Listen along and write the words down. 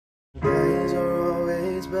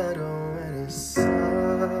better when it's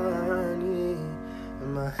sunny,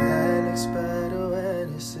 and my hair looks better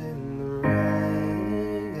when it's in the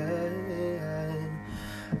rain.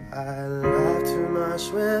 I laugh too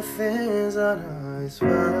much when things aren't always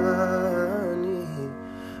funny,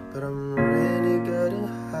 but I'm really good at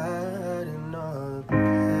hiding all the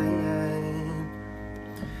pain.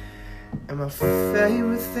 And my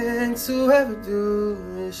favorite thing to ever do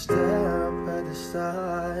is stare up at the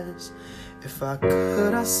stars. If I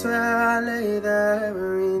could, I swear I'd lay there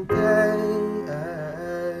every day.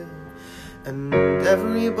 And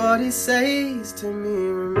everybody says to me,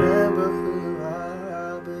 remember who you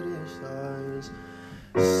are, but it's always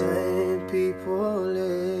the same people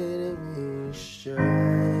leading me astray.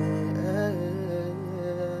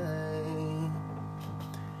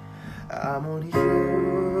 I'm only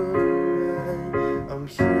human, I'm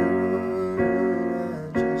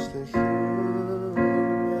human, just a human,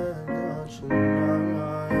 don't you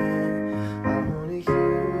know? I'm only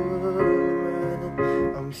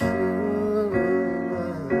human, I'm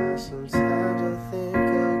human, sometimes I think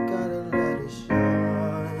I gotta let it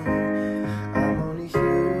shine. I'm only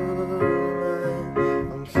human,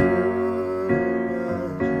 I'm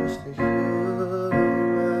human, just a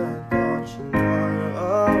human, don't you know?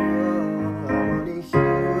 I'm only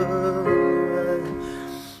human.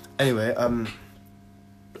 Anyway,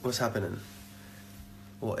 what's happening?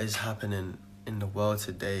 What is happening in the world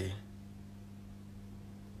today?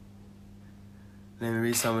 Let me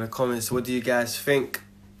read some of the comments. What do you guys think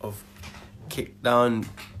of kick down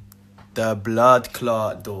the blood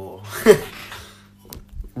clot door?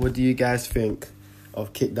 What do you guys think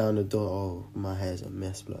of kick down the door? Oh, my hair's a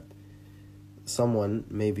mess, blood. Someone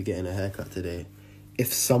may be getting a haircut today.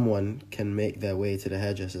 If someone can make their way to the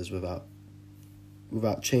hairdressers without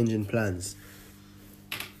changing plans.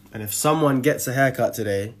 And if someone gets a haircut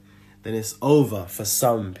today, then it's over for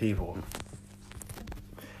some people.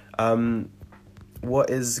 What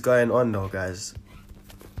is going on though, guys?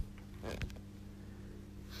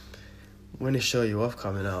 When is Show You Off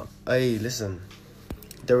coming out? Hey, listen.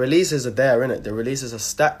 The releases are there, innit? The releases are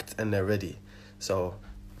stacked and they're ready. So,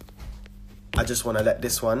 I just want to let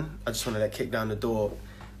Kick Down the Door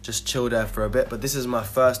just chill there for a bit. But this is my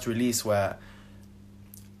first release where,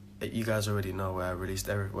 you guys already know, where I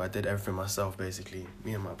did everything myself, basically.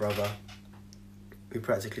 Me and my brother. We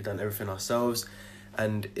practically done everything ourselves.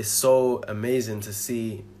 And it's so amazing to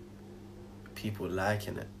see people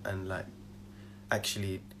liking it. And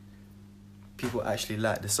people actually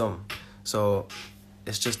like the song. So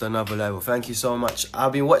it's just another level. Thank you so much.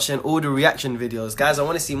 I've been watching all the reaction videos. Guys, I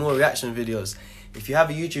want to see more reaction videos. If you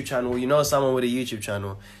have a YouTube channel, you know someone with a YouTube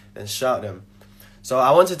channel, then shout them. So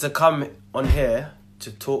I wanted to come on here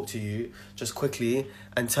to talk to you just quickly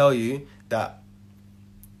and tell you that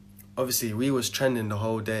obviously we was trending the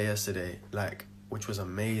whole day yesterday, which was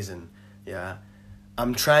amazing. Yeah,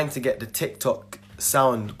 I'm trying to get the TikTok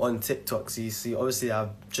sound on TikTok. So you see, obviously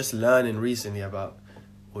I'm just learning recently about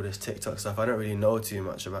all this TikTok stuff. I don't really know too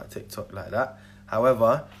much about TikTok like that.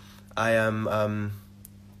 However, I am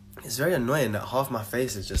it's very annoying that half my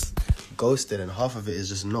face is just ghosted and half of it is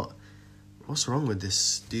just not. What's wrong with this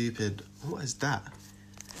stupid, what is that?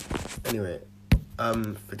 Anyway,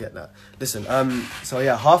 forget that. Listen, so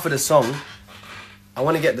yeah, half of the song, I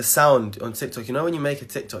want to get the sound on TikTok. You know when you make a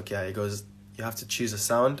TikTok, yeah, it goes, you have to choose a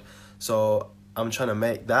sound. So I'm trying to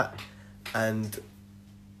make that. And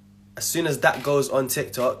as soon as that goes on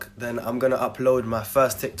TikTok, then I'm going to upload my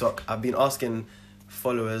first TikTok. I've been asking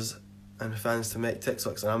followers and fans to make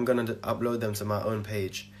TikToks, and I'm going to upload them to my own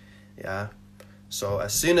page. Yeah. So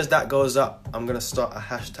as soon as that goes up, I'm going to start a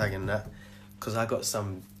hashtag in that, because I got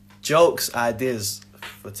some jokes, ideas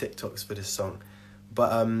for TikToks for this song.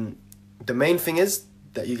 But the main thing is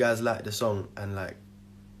that you guys like the song, and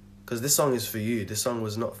because this song is for you. This song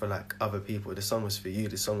was not for other people. This song was for you.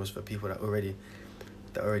 This song was for people that already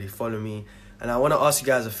follow me. And I want to ask you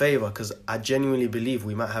guys a favor, because I genuinely believe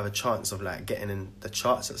we might have a chance of getting in the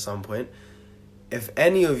charts at some point. If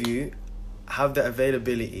any of you have the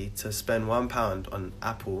availability to spend £1 on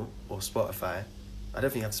Apple or Spotify, I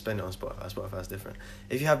don't think you have to spend it on Spotify. Spotify is different.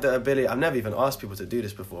 If you have the ability, I've never even asked people to do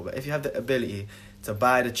this before, but if you have the ability to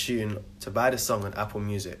buy the song on Apple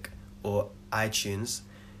Music or iTunes,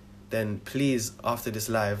 then please, after this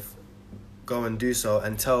live, go and do so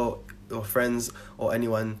and tell your friends or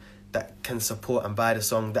anyone that can support and buy the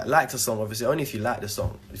song, that likes the song, obviously, only if you like the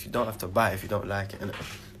song. If you don't have to buy it if you don't like it, innit?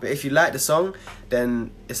 But if you like the song,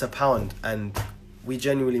 then it's £1, and we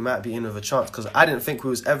genuinely might be in with a chance, because I didn't think we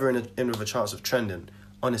was ever in with a chance of trending,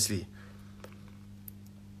 honestly.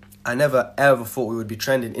 I never ever thought we would be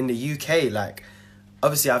trending in the UK.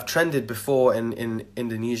 obviously I've trended before in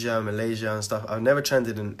Indonesia, Malaysia and stuff. I've never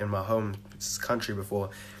trended in my home country before.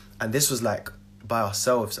 And this was like by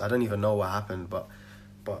ourselves. I don't even know what happened, but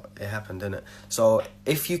it happened, didn't it? So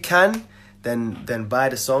if you can, then buy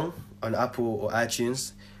the song on Apple or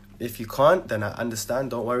iTunes. If you can't, then I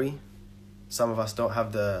understand, don't worry. Some of us don't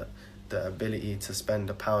have the ability to spend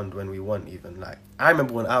 £1 when we want even. Like, I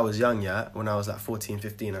remember when I was young, yeah, when I was like 14,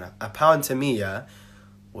 15, and £1 to me, yeah,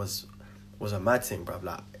 was a mad thing, bruv.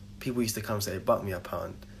 Like, people used to come say, buck me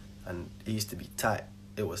 £1, and it used to be tight.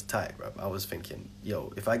 It was tight, bruv. I was thinking,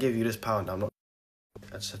 yo, if I give you this £1, I'm not...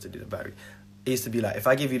 I just had to do the battery. It used to be like, if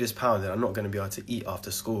I give you this £1, then I'm not going to be able to eat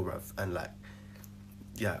after school, bruv. And like,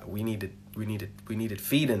 yeah, we needed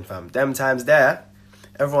feeding, fam. Them times there,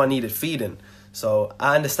 everyone needed feeding. So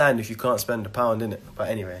I understand if you can't spend £1, innit? But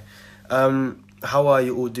anyway, how are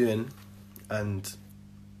you all doing? And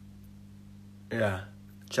yeah,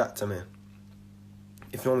 chat to me.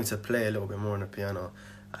 If you want me to play a little bit more on the piano,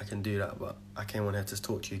 I can do that. But I came on here to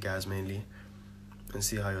talk to you guys mainly and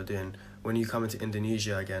see how you're doing. When you come into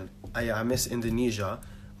Indonesia again, I miss Indonesia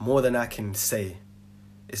more than I can say.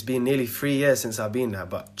 It's been nearly 3 years since I've been there,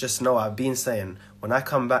 but just know I've been saying, when I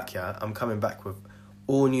come back, yeah, I'm coming back with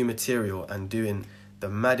all new material and doing the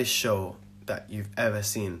maddest show that you've ever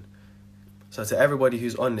seen. So to everybody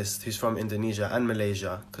who's on this, who's from Indonesia and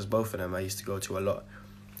Malaysia, because both of them I used to go to a lot,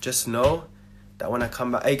 just know that when I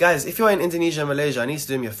come back... Hey guys, if you're in Indonesia and Malaysia, I need to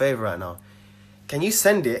do me a favour right now. Can you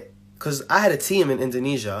send it? Because I had a team in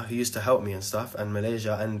Indonesia who used to help me and stuff, and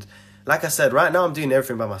Malaysia, and like I said, right now I'm doing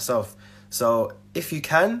everything by myself. So if you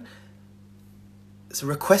can, so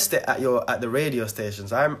request it at the radio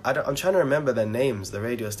stations. I'm trying to remember their names, the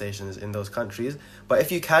radio stations in those countries. But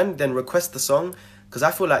if you can, then request the song, because I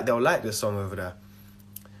feel like they'll like this song over there.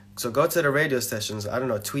 So go to the radio stations. I don't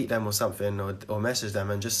know, tweet them or something, or message them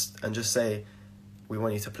and just say, we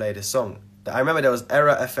want you to play this song. I remember there was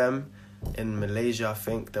Era FM in Malaysia. I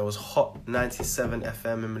think there was Hot 97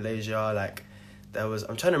 FM in Malaysia. Like, there was,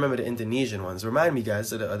 I'm trying to remember the Indonesian ones. Remind me,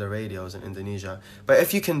 guys, of the radios in Indonesia. But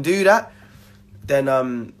if you can do that, then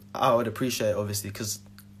I would appreciate it, obviously, because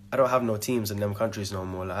I don't have no teams in them countries no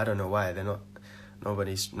more. Like, I don't know why they're not.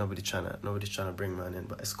 Nobody's trying to bring man in,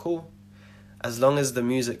 but it's cool as long as the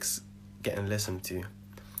music's getting listened to.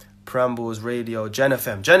 Prambles Radio, Gen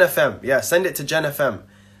FM, yeah, send it to Gen FM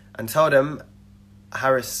and tell them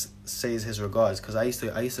Harris says his regards, because I used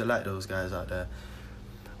to like those guys out there.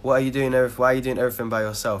 Why are you doing everything by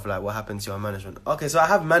yourself? Like, what happened to your management? Okay, so I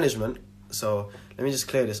have management. So let me just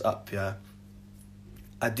clear this up, yeah.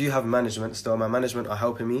 I do have management still. My management are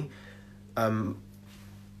helping me.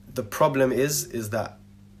 The problem is that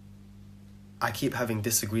I keep having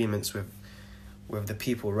disagreements with the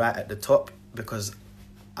people right at the top, because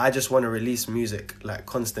I just want to release music like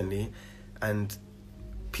constantly, and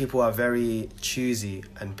people are very choosy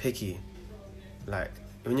and picky. Like,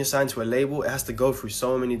 when you're signed to a label, it has to go through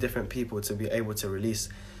so many different people to be able to release.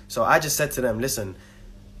 So I just said to them, listen,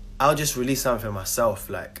 I'll just release something myself.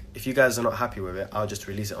 Like, if you guys are not happy with it, I'll just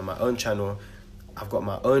release it on my own channel. I've got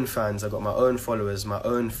my own fans, I've got my own followers, my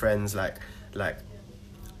own friends. Like, you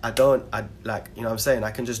know what I'm saying?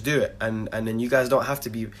 I can just do it. And then you guys don't have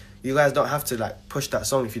to like push that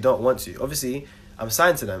song if you don't want to. Obviously, I'm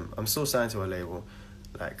signed to them. I'm still signed to a label.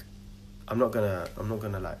 Like, I'm not gonna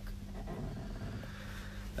like,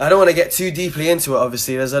 I don't want to get too deeply into it.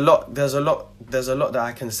 Obviously, there's a lot that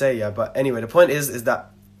I can say, yeah. But anyway, the point is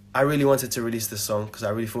that I really wanted to release this song because I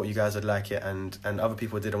really thought you guys would like it, and other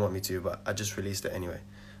people didn't want me to, but I just released it anyway.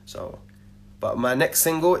 So, but my next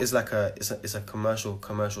single is like it's a commercial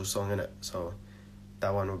song, innit? So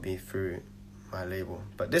that one will be through my label.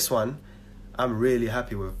 But this one, I'm really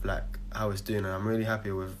happy with like how it's doing, and I'm really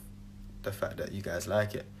happy with the fact that you guys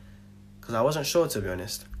like it, because I wasn't sure, to be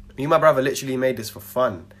honest. Me and my brother literally made this for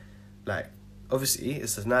fun. Like, obviously,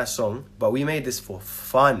 it's a nice song, but we made this for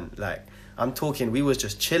fun. Like, I'm talking, we was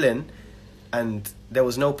just chilling, and there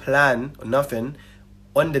was no plan or nothing.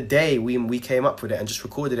 On the day, we came up with it and just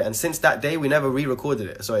recorded it. And since that day, we never re-recorded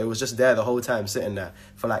it. So it was just there the whole time, sitting there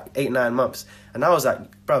for like 8-9 months. And I was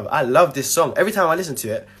like, bro, I love this song. Every time I listen to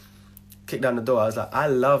it, kick down the door, I was like, I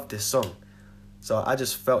love this song. So I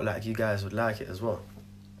just felt like you guys would like it as well.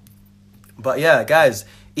 But yeah, guys,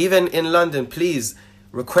 even in London, please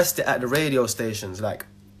request it at the radio stations. Like,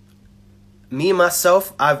 me,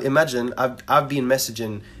 myself, I've been messaging, I've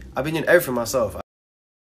been doing everything myself.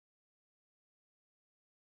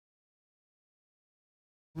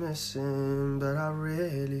 Missing, but I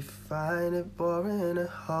really find it boring at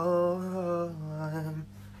home.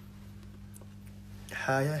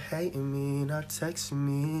 How you hating me, not texting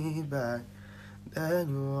me back. Then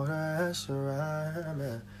you wanna ask around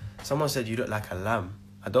me. Someone said you look like a lamb.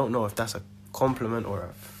 I don't know if that's a compliment or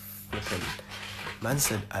a flipping... Man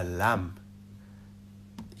said a lamb.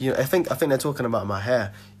 You know, I think they're talking about my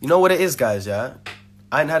hair. You know what it is, guys, yeah?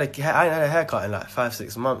 I ain't had a haircut in like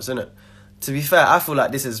 5-6 months, innit? To be fair, I feel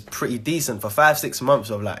like this is pretty decent for 5-6 months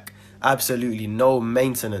of like absolutely no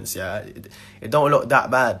maintenance, yeah? It don't look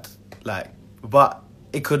that bad, like, but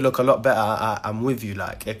it could look a lot better. I'm with you,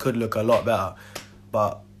 like, it could look a lot better.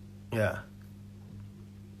 But, yeah.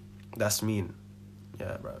 That's mean.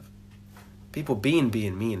 Yeah, bruv. People being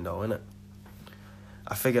mean, though, innit?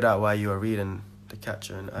 I figured out why you were reading The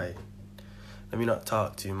Catcher in Eye. Let me not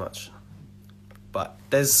talk too much. But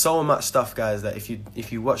there's so much stuff, guys, that if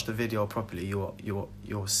you watch the video properly,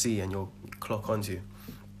 you'll see and you'll clock onto.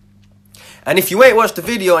 And if you ain't watched the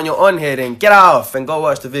video and you're on here, then get off and go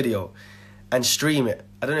watch the video and stream it.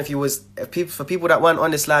 I don't know for people that weren't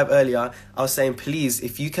on this live earlier, I was saying, please,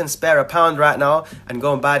 if you can spare £1 right now and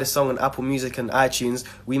go and buy the song on Apple Music and iTunes,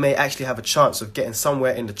 we may actually have a chance of getting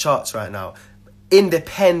somewhere in the charts right now.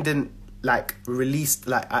 Independently released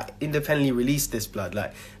this, blood.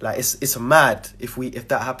 Like it's mad if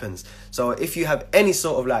that happens. So if you have any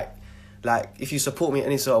sort of like if you support me in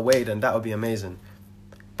any sort of way, then that would be amazing.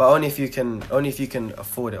 But only if you can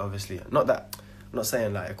afford it, obviously. I'm not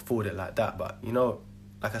saying like afford it like that, but you know,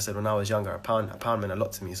 like I said, when I was younger, a pound meant a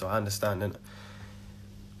lot to me, so I understand, innit?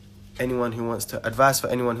 Advice for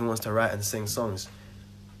anyone who wants to write and sing songs.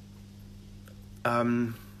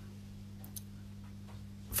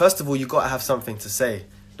 First of all, you gotta have something to say.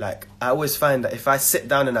 Like, I always find that if I sit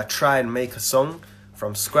down and I try and make a song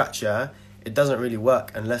from scratch, yeah, it doesn't really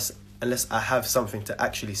work unless I have something to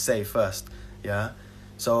actually say first, yeah.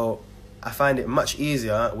 So I find it much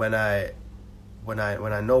easier when I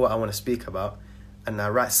know what I want to speak about, and I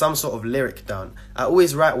write some sort of lyric down. I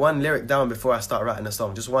always write one lyric down before I start writing a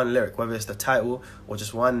song, just one lyric, whether it's the title or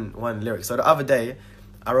just one lyric. So the other day,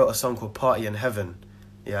 I wrote a song called Party in Heaven,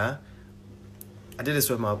 yeah. I did this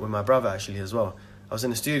with my brother actually as well. I was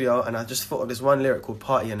in the studio and I just thought of this one lyric called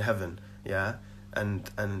Party in Heaven, yeah, and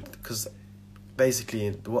because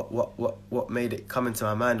basically what made it come into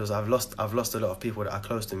my mind was I've lost a lot of people that are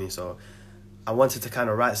close to me, so I wanted to kind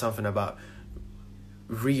of write something about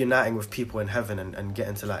reuniting with people in heaven and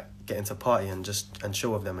getting to party and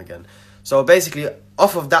chill with them again. So basically,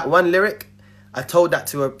 off of that one lyric, I told that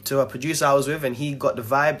to a producer I was with, and he got the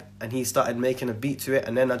vibe and he started making a beat to it,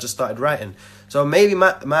 and then I just started writing. So maybe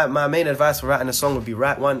my main advice for writing a song would be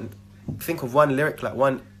think of one lyric, like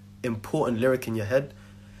one important lyric in your head,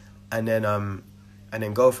 and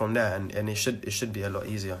then go from there, and it should be a lot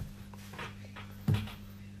easier.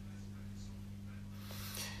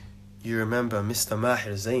 You remember Mr.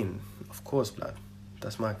 Mahir Zain? Of course, blood.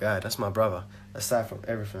 That's my guy. That's my brother. Aside from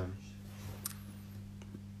everything.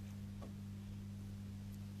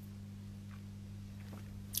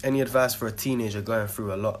 Any advice for a teenager going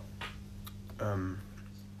through a lot?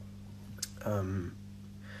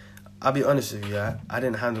 I'll be honest with you, I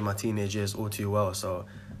didn't handle my teenage years all too well, so...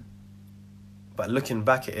 But looking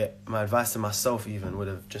back at it, my advice to myself even would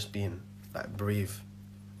have just been, like, breathe.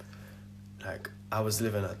 Like, I was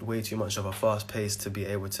living at way too much of a fast pace to be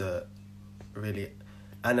able to really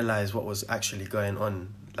analyze what was actually going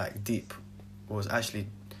on, like, deep. What was actually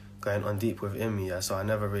going on deep within me, so I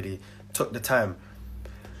never really took the time.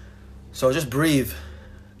 So just breathe.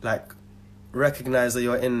 Like, recognize that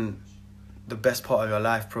you're in the best part of your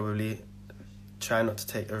life, probably. Try not to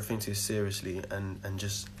take everything too seriously and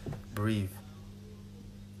just breathe.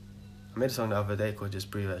 I made a song the other day called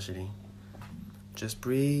Just Breathe, actually. Just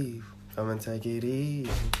breathe. Come and take it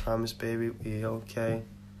easy. Promise, baby, we okay.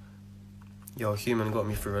 Yo, Human got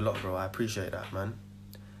me through a lot, bro. I appreciate that, man.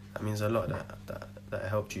 That means a lot that it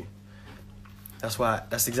helped you.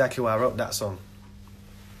 That's exactly why I wrote that song.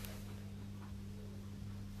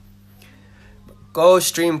 Go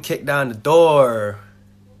stream Kick Down the Door.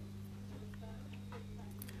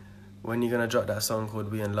 When you gonna drop that song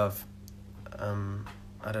called We in Love?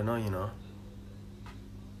 I don't know, you know.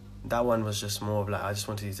 That one was just more of like, I just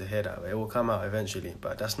wanted you to hear that. It will come out eventually,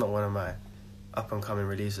 but that's not one of my up and coming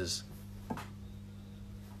releases.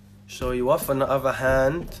 Show you off on the other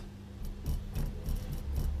hand.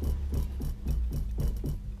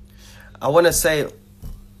 I want to say,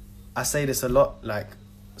 I say this a lot, like,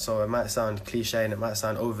 so it might sound cliche and it might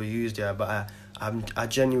sound overused, yeah, but I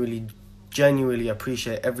genuinely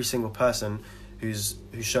appreciate every single person who's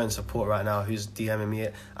showing support right now, who's DMing me.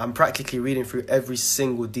 I'm practically reading through every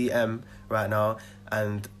single DM right now,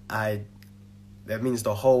 and that means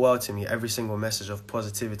the whole world to me, every single message of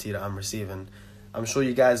positivity that I'm receiving. I'm sure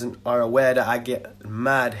you guys are aware that I get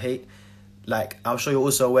mad hate, like, I'm sure you're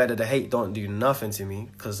also aware that the hate don't do nothing to me,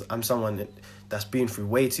 because I'm someone that's been through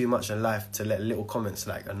way too much in life to let little comments,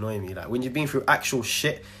 like, annoy me. Like, when you've been through actual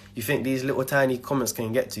shit, you think these little tiny comments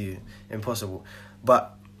can get to you. Impossible.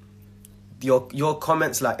 But your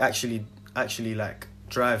comments, like, actually, like,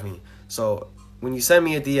 drive me. So when you send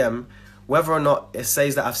me a DM, whether or not it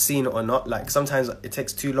says that I've seen it or not, like, sometimes it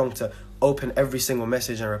takes too long to open every single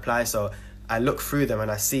message and reply, so I look through them and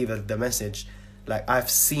I see the message. Like, I've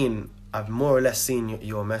more or less seen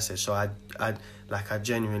your message, so I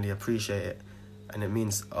genuinely appreciate it, and it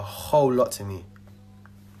means a whole lot to me.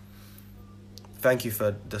 Thank you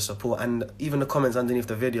for the support, and even the comments underneath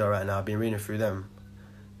the video right now, I've been reading through them,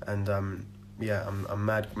 and yeah, I'm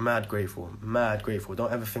mad grateful.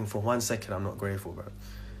 Don't ever think for 1 second I'm not grateful, bro.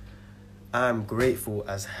 I'm grateful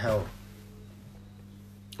as hell.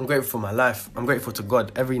 I'm grateful for my life. I'm grateful to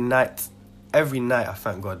God. Every night I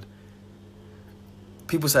thank God.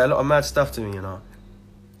 People say a lot of mad stuff to me, you know.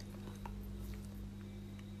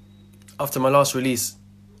 After my last release,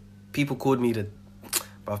 people called me the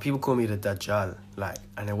Dajjal, like,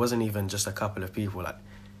 and it wasn't even just a couple of people, like,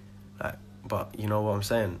 but you know what I'm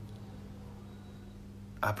saying?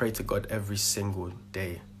 I pray to God every single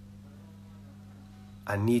day.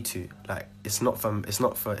 I need to, like, it's not for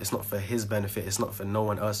his benefit, it's not for no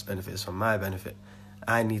one else's benefit, it's for my benefit.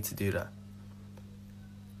 I need to do that.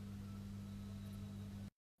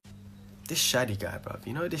 This Shaddy guy, bruv,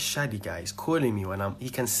 you know, this Shaddy guy, he's calling me when he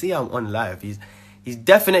can see I'm on live. He's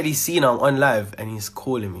definitely seen I'm on live, and he's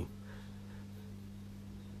calling me.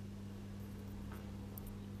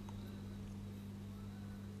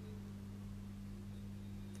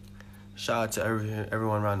 Shout out to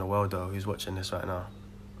everyone around the world, though, who's watching this right now.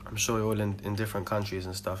 I'm sure you're all in different countries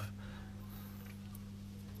and stuff.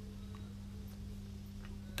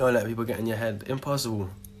 Don't let people get in your head. Impossible.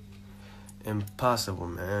 Impossible,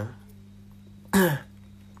 man.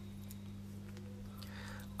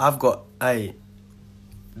 I've got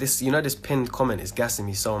this, you know, this pinned comment is gassing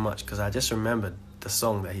me so much, because I just remembered the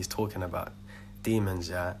song that he's talking about, Demons.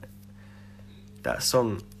 Yeah, that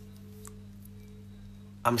song,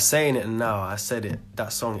 I'm saying it now, I said it,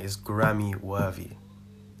 that song is Grammy worthy.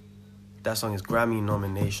 That song is Grammy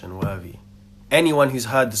nomination worthy. Anyone who's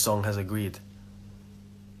heard the song has agreed.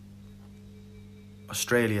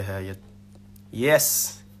 Australia here,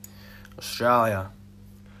 yes, Australia.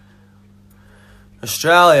 I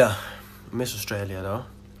miss Australia, though.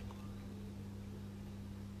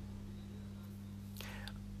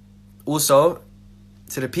 Also,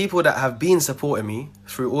 to the people that have been supporting me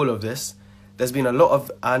through all of this,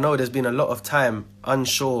 I know there's been a lot of time,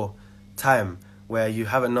 unsure time, where you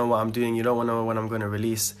haven't known what I'm doing, you don't know when I'm going to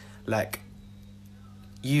release. Like,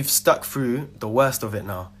 you've stuck through the worst of it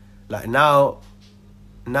now. Like, now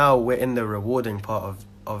we're in the rewarding part of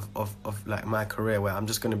like my career, where I'm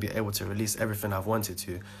just going to be able to release everything I've wanted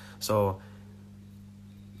to. So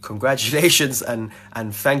congratulations and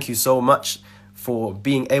thank you so much for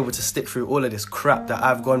being able to stick through all of this crap that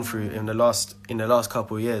I've gone through in the last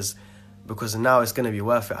couple of years, because now it's going to be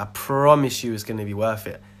worth it. I promise you it's going to be worth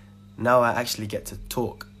it. Now I actually get to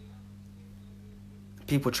talk.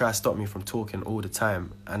 People try to stop me from talking all the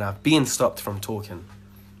time, and I've been stopped from talking,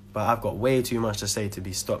 but I've got way too much to say to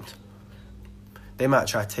be stopped. They might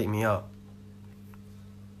try to take me out.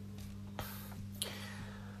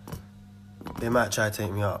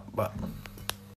 But